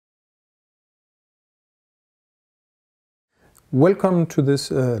Welcome to this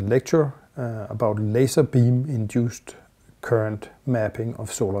lecture about laser beam induced current mapping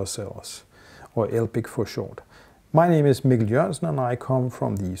of solar cells, or LBIC for short. My name is Mikkel Jørgensen and I come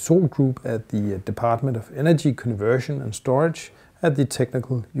from the SOL group at the Department of Energy Conversion and Storage at the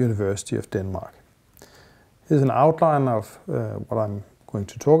Technical University of Denmark. Here's an outline of what I'm going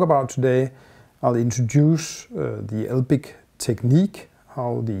to talk about today. I'll introduce the LBIC technique,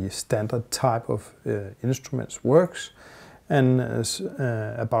 how the standard type of instruments works, and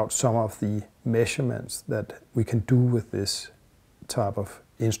about some of the measurements that we can do with this type of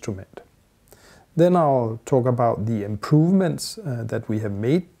instrument. Then I'll talk about the improvements that we have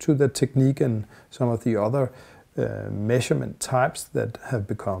made to the technique and some of the other measurement types that have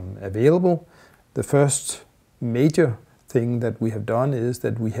become available. The first major thing that we have done is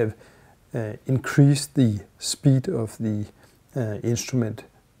that we have increased the speed of the instrument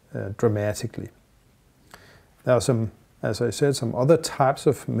dramatically. There are some, as I said, some other types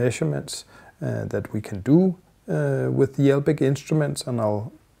of measurements that we can do with the LBIC instruments, and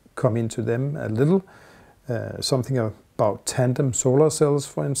I'll come into them a little. Something about tandem solar cells,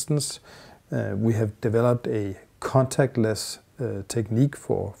 for instance. We have developed a contactless technique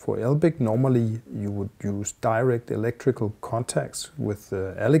for LBIC. Normally you would use direct electrical contacts with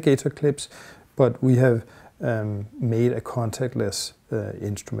alligator clips, but we have made a contactless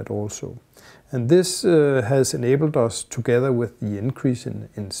instrument also. And this has enabled us, together with the increase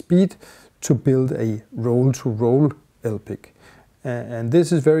in speed, to build a roll-to-roll LBIC. And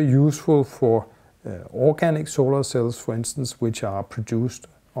this is very useful for organic solar cells, for instance, which are produced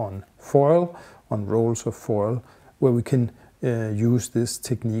on foil, on rolls of foil, where we can use this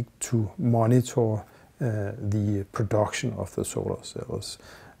technique to monitor the production of the solar cells.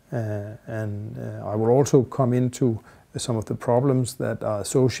 I will also come into some of the problems that are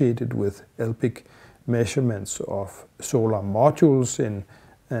associated with LBIC measurements of solar modules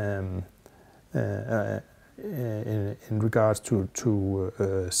in regards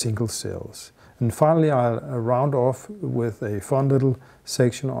to single cells. And finally, I'll round off with a fun little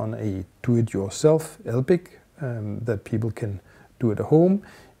section on a do-it-yourself LBIC that people can do at home.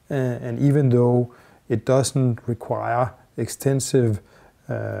 And even though it doesn't require extensive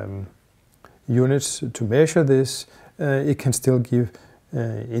units to measure this, it can still give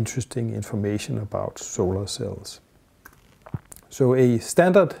interesting information about solar cells. So a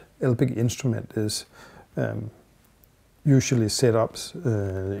standard LBIC instrument is usually set up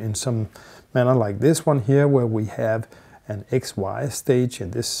in some manner like this one here, where we have an XY stage.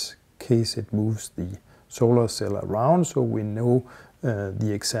 In this case it moves the solar cell around, so we know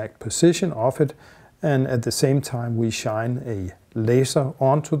the exact position of it, and at the same time we shine a laser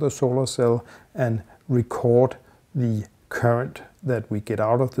onto the solar cell and record the current that we get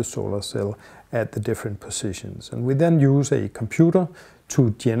out of the solar cell at the different positions. And we then use a computer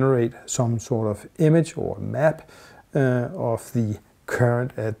to generate some sort of image or map of the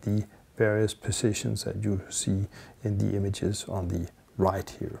current at the various positions that you see in the images on the right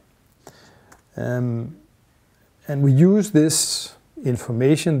here. And we use this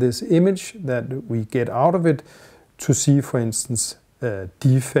information, this image that we get out of it, to see, for instance,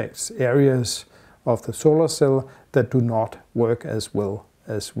 defects, areas of the solar cell that do not work as well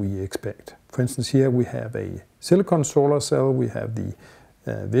as we expect. For instance, here we have a silicon solar cell. We have the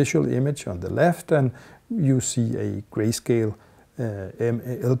visual image on the left, and you see a grayscale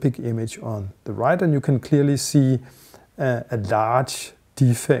LBIC image on the right, and you can clearly see a large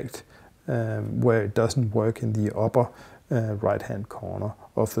defect where it doesn't work in the upper right-hand corner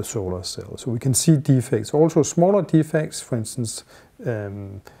of the solar cell. So we can see defects, also smaller defects, for instance,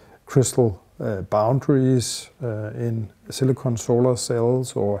 crystal boundaries in silicon solar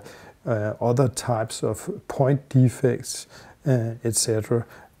cells, or other types of point defects, etc.,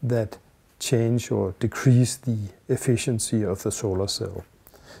 that change or decrease the efficiency of the solar cell.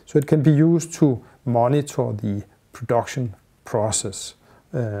 So it can be used to monitor the production process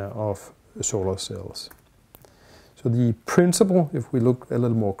of solar cells. So the principle, if we look a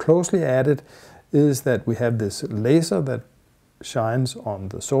little more closely at it, is that we have this laser that shines on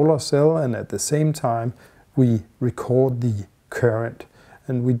the solar cell, and at the same time we record the current.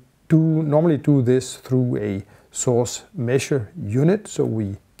 And we normally do this through a source measure unit, so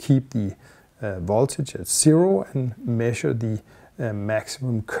we keep the voltage at 0 and measure the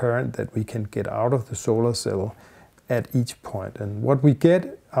maximum current that we can get out of the solar cell at each point. And what we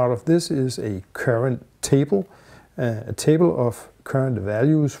get out of this is a current table, a table of current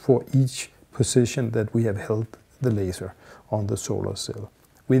values for each position that we have held the laser on the solar cell.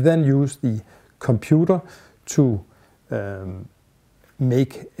 We then use the computer to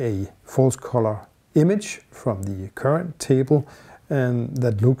make a false color image from the current table and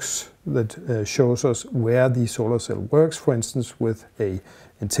that shows us where the solar cell works, for instance, with a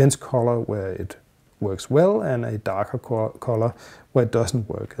intense color where it works well and a darker color where it doesn't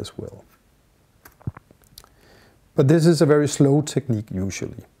work as well. But this is a very slow technique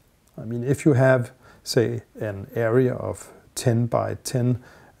usually. I mean, if you have, say, an area of 10 by 10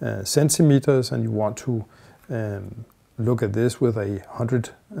 centimeters and you want to look at this with a 100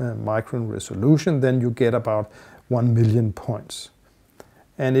 micron resolution, then you get about 1 million points.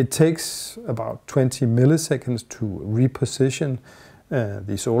 And it takes about 20 milliseconds to reposition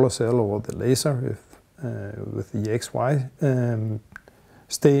the solar cell or the laser with the XY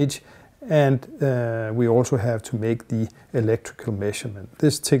stage. And we also have to make the electrical measurement.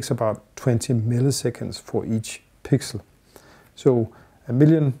 This takes about 20 milliseconds for each pixel. So 1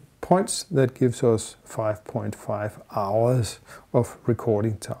 million points, that gives us 5.5 hours of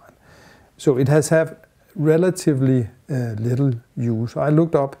recording time. So it has had relatively little use. I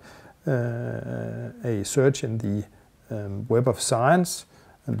looked up a search in the Web of Science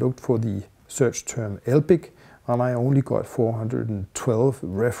and looked for the search term LBIC, and I only got 412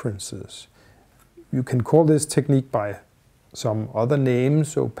 references. You can call this technique by some other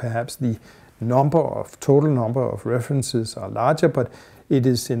names, so perhaps the total number of references are larger, but it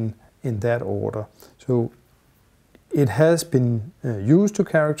is in that order. So it has been used to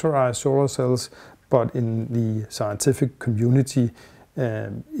characterize solar cells, but in the scientific community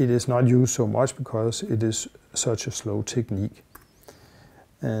it is not used so much because it is such a slow technique.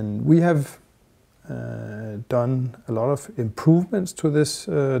 And we have done a lot of improvements to this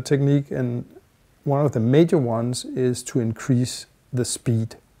technique, and one of the major ones is to increase the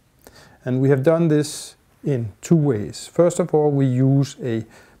speed. And we have done this in two ways. First of all, we use a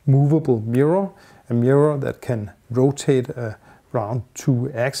movable mirror, a mirror that can rotate around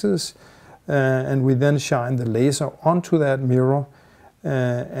 2 axes, and we then shine the laser onto that mirror,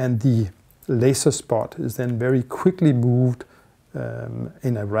 and the laser spot is then very quickly moved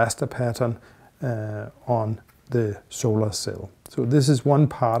in a raster pattern on the solar cell. So this is one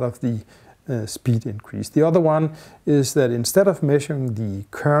part of the speed increase. The other one is that instead of measuring the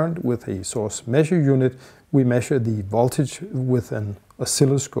current with a source measure unit, we measure the voltage with an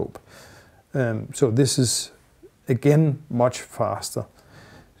oscilloscope. So this is again much faster.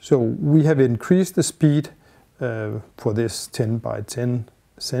 So we have increased the speed for this 10 by 10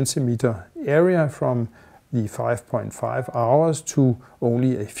 centimeter area from the 5.5 hours to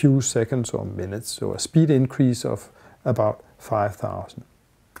only a few seconds or minutes. So a speed increase of about 5,000.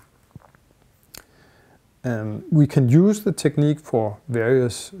 We can use the technique for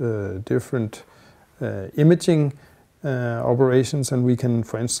various different imaging operations, and we can,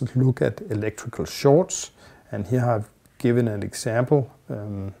 for instance, look at electrical shorts. And here I've given an example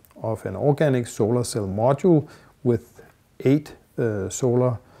of an organic solar cell module with 8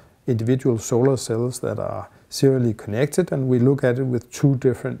 individual solar cells that are serially connected, and we look at it with 2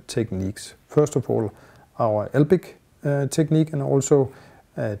 different techniques. First of all, our LBIC technique, and also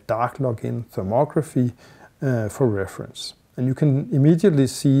dark lock-in thermography for reference. And you can immediately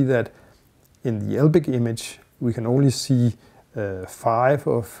see that in the LBIC image we can only see 5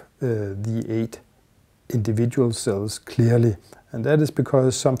 of the 8 individual cells clearly, and that is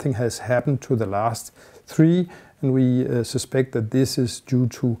because something has happened to the last 3, and we suspect that this is due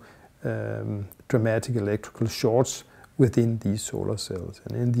to dramatic electrical shorts within these solar cells.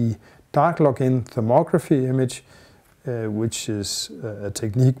 And in the dark lock-in thermography image, which is a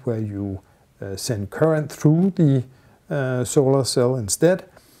technique where you send current through the solar cell instead,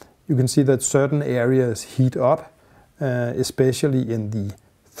 you can see that certain areas heat up, especially in the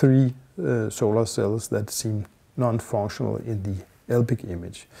 3 solar cells that seem non-functional in the LBIC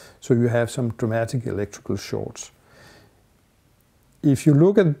image. So you have some dramatic electrical shorts. If you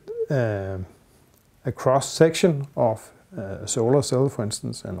look at a cross-section of a solar cell, for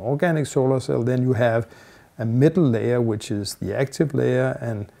instance an organic solar cell, then you have a middle layer which is the active layer,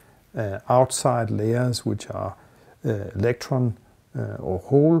 and outside layers which are electron or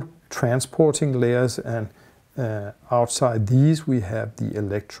hole transporting layers, and outside these we have the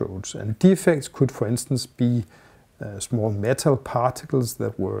electrodes. And defects could, for instance, be small metal particles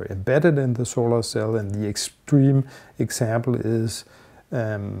that were embedded in the solar cell, and the extreme example is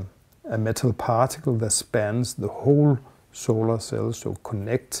a metal particle that spans the whole solar cell, so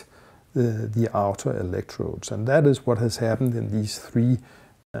connect the outer electrodes. And that is what has happened in these 3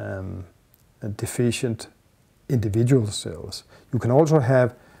 deficient individual cells. You can also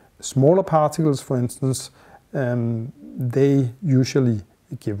have smaller particles, for instance. They usually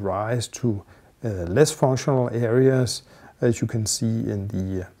give rise to less functional areas, as you can see in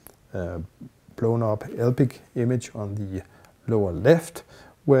the blown up LBIC image on the lower left,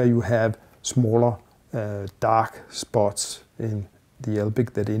 where you have smaller dark spots in the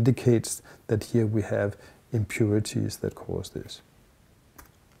LBIC that indicates that here we have impurities that cause this.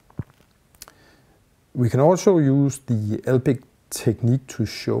 We can also use the LBIC technique to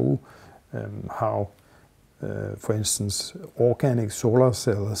show how, for instance, organic solar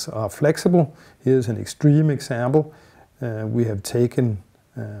cells are flexible. Here's an extreme example. We have taken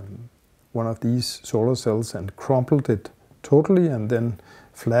one of these solar cells and crumpled it totally and then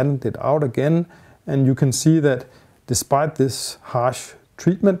flattened it out again. And you can see that despite this harsh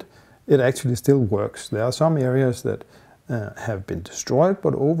treatment, it actually still works. There are some areas that have been destroyed,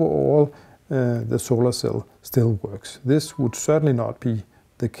 but overall the solar cell still works. This would certainly not be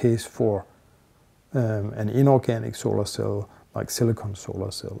the case for an inorganic solar cell like silicon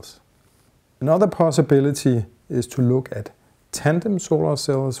solar cells. Another possibility is to look at tandem solar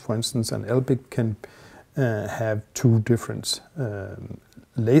cells. For instance, an LBIC can have two different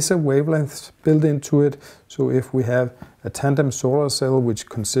laser wavelengths built into it. So if we have a tandem solar cell which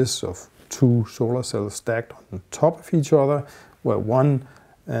consists of two solar cells stacked on top of each other, where one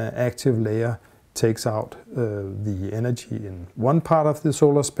active layer takes out the energy in one part of the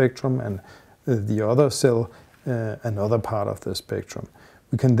solar spectrum and the other cell another part of the spectrum.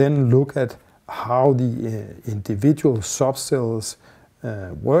 We can then look at how the individual subcells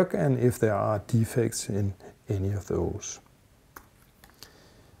work and if there are defects in any of those.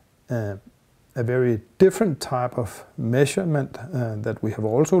 A very different type of measurement that we have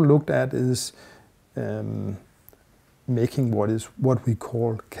also looked at is making what we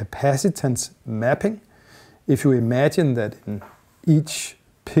call capacitance mapping. If you imagine that in each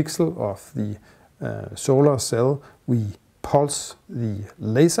pixel of the solar cell we pulse the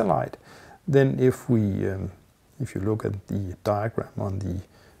laser light, then if you look at the diagram on the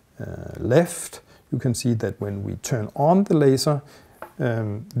left, you can see that when we turn on the laser,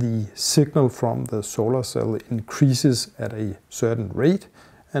 the signal from the solar cell increases at a certain rate,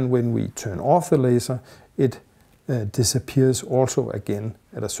 and when we turn off the laser, it disappears also again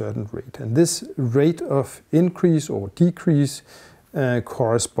at a certain rate. And this rate of increase or decrease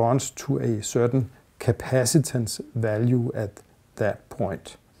corresponds to a certain capacitance value at that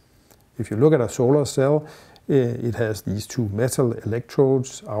point. If you look at a solar cell, it has these two metal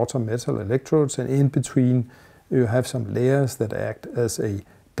electrodes, outer metal electrodes, and in between you have some layers that act as a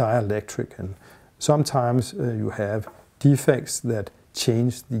dielectric. And sometimes you have defects that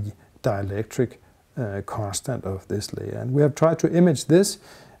change the dielectric constant of this layer. And we have tried to image this,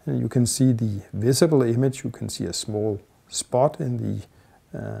 and you can see the visible image. You can see a small spot in the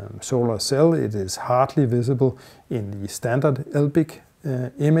solar cell. It is hardly visible in the standard LBIC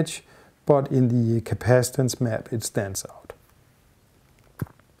image, but in the capacitance map it stands out.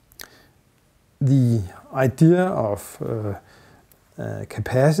 The idea of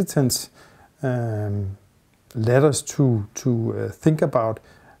capacitance led us to think about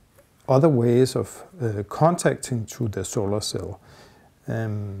other ways of contacting to the solar cell.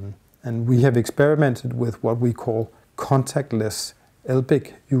 And we have experimented with what we call contactless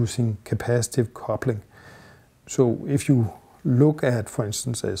LBIC using capacitive coupling. So if you look at, for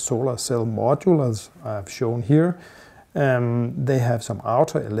instance, a solar cell module, as I've shown here, they have some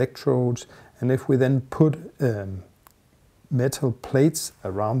outer electrodes, and if we then put metal plates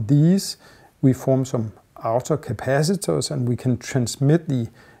around these, we form some outer capacitors, and we can transmit the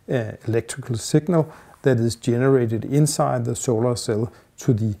electrical signal that is generated inside the solar cell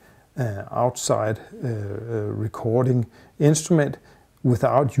to the outside recording instrument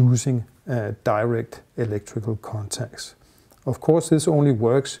without using direct electrical contacts. Of course, this only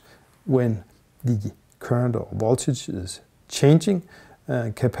works when the current or voltage is changing.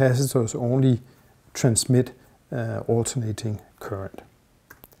 Capacitors only transmit alternating current.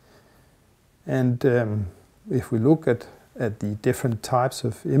 And if we look at the different types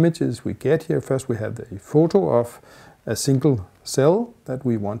of images we get here, first we have a photo of a single cell that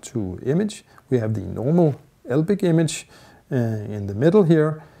we want to image. We have the normal LBIC image in the middle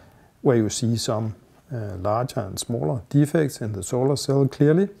here, where you see some larger and smaller defects in the solar cell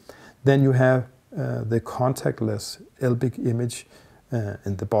clearly. Then you have the contactless LBIC image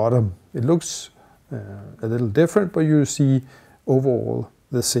in the bottom. It looks a little different, but you see overall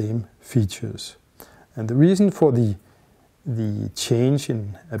the same features. And the reason for the change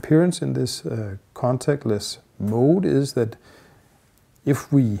in appearance in this contactless mode is that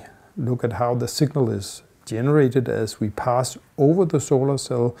if we look at how the signal is generated as we pass over the solar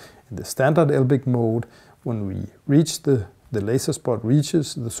cell in the standard LBIC mode, when we reach the laser spot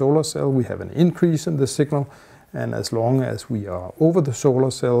reaches the solar cell, we have an increase in the signal, and as long as we are over the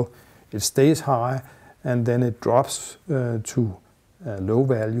solar cell, it stays high, and then it drops to a low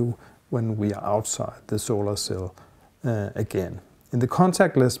value when we are outside the solar cell again. In the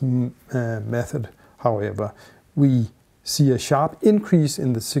contactless method, however, we see a sharp increase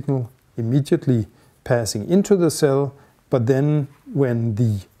in the signal immediately passing into the cell, but then when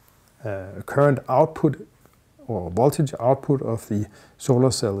the current output or voltage output of the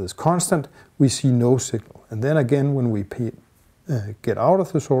solar cell is constant, we see no signal. And then again, when we get out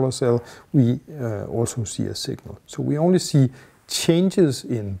of the solar cell, we also see a signal. So we only see changes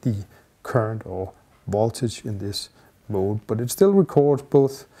in the current or voltage in this mode, but it still records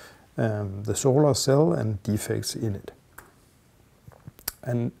both the solar cell and defects in it.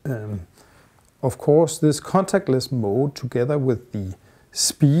 And of course, this contactless mode, together with the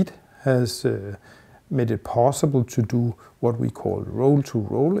speed, has made it possible to do what we call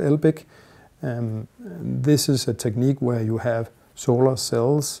roll-to-roll LBIC. This is a technique where you have solar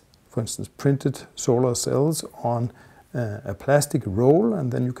cells, for instance printed solar cells, on a plastic roll,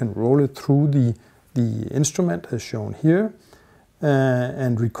 and then you can roll it through the instrument as shown here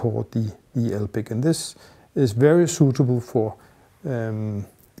and record the LBIC. And this is very suitable for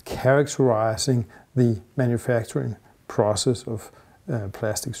characterizing the manufacturing process of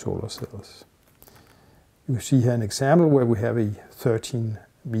plastic solar cells. You see here an example where we have a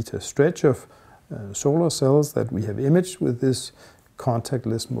 13-meter stretch of solar cells that we have imaged with this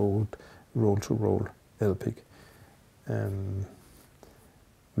contactless mode roll-to-roll LBIC.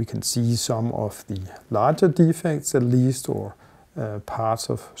 We can see some of the larger defects at least, or parts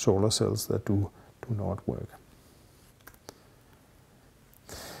of solar cells that do not work.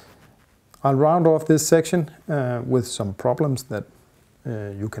 I'll round off this section with some problems that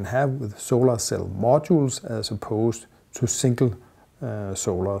you can have with solar cell modules as opposed to single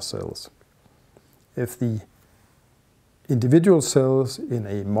solar cells. If the individual cells in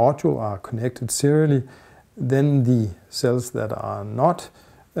a module are connected serially, then the cells that are not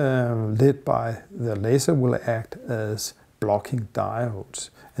lit by the laser will act as blocking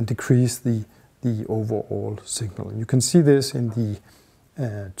diodes and decrease the overall signal. You can see this in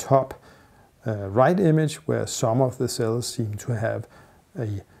the top right image, where some of the cells seem to have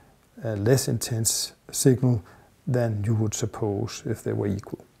a less intense signal than you would suppose if they were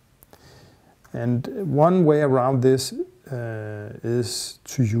equal. And one way around this is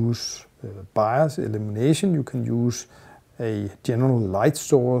to use bias elimination. You can use a general light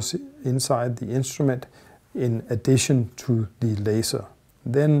source inside the instrument in addition to the laser.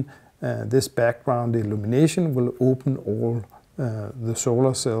 Then this background illumination will open all the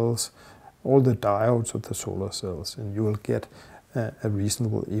solar cells, all the diodes of the solar cells, and you will get a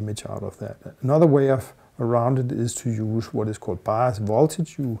reasonable image out of that. Another way around it is to use what is called bias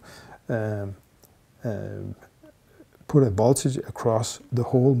voltage. You put a voltage across the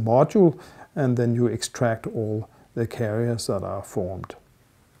whole module, and then you extract all the carriers that are formed.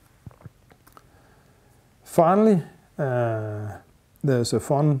 Finally, there's a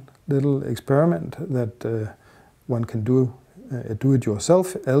fun little experiment that one can do it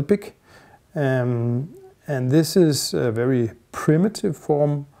yourself, LBIC. And this is a very primitive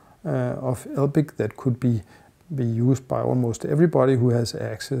form of LBIC that could be used by almost everybody who has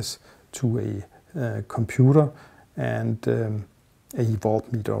access to a computer and a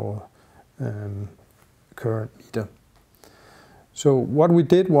voltmeter or current meter. So what we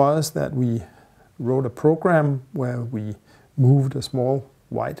did was that we wrote a program where we moved a small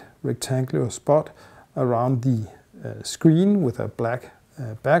white rectangular spot around the screen with a black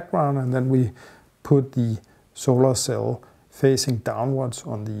background, and then we put the solar cell facing downwards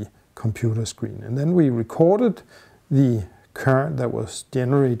on the computer screen. And then we recorded the current that was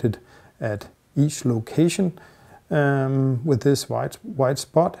generated at each location with this white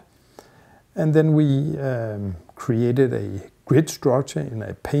spot. And then we created a grid structure in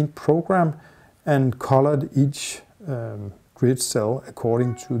a paint program and colored each grid cell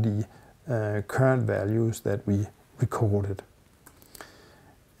according to the current values that we recorded.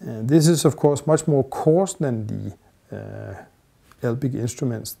 This is of course much more coarse than the LBIC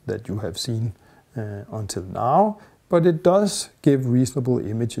instruments that you have seen until now, but it does give reasonable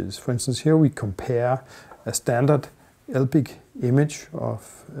images. For instance, here we compare a standard LBIC image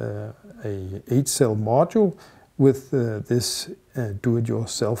of a 8-cell module with this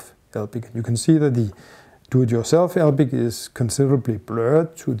do-it-yourself LBIC. You can see that the do-it-yourself LBIC is considerably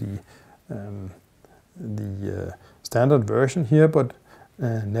blurred to the standard version here, but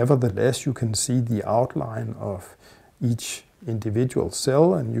nevertheless you can see the outline of each individual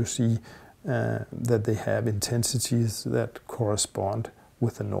cell, and you see that they have intensities that correspond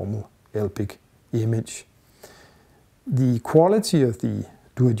with a normal LBIC image. The quality of the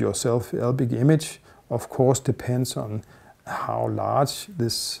do-it-yourself LBIC image, of course, depends on how large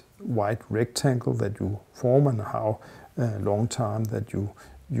this white rectangle that you form and how long time that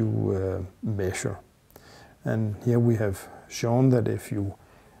you measure. And here we have shown that if you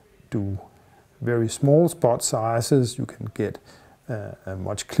do very small spot sizes, you can get a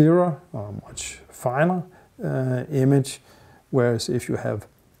much clearer or much finer image, whereas if you have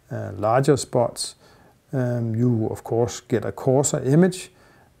larger spots, you of course get a coarser image,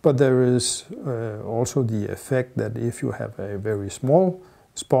 but there is also the effect that if you have a very small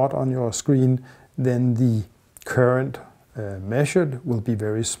spot on your screen, then the current measured will be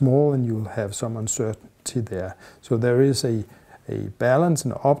very small and you'll have some uncertainty there. So there is a balance,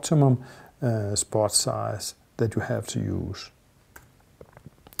 an optimum spot size that you have to use.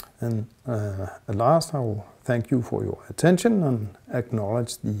 And at last, I will thank you for your attention and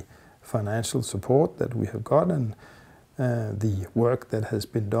acknowledge the financial support that we have got and the work that has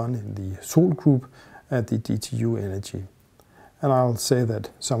been done in the SOL group at the DTU Energy. And I'll say that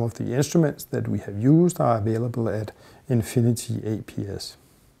some of the instruments that we have used are available at Infinity APS.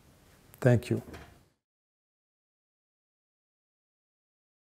 Thank you.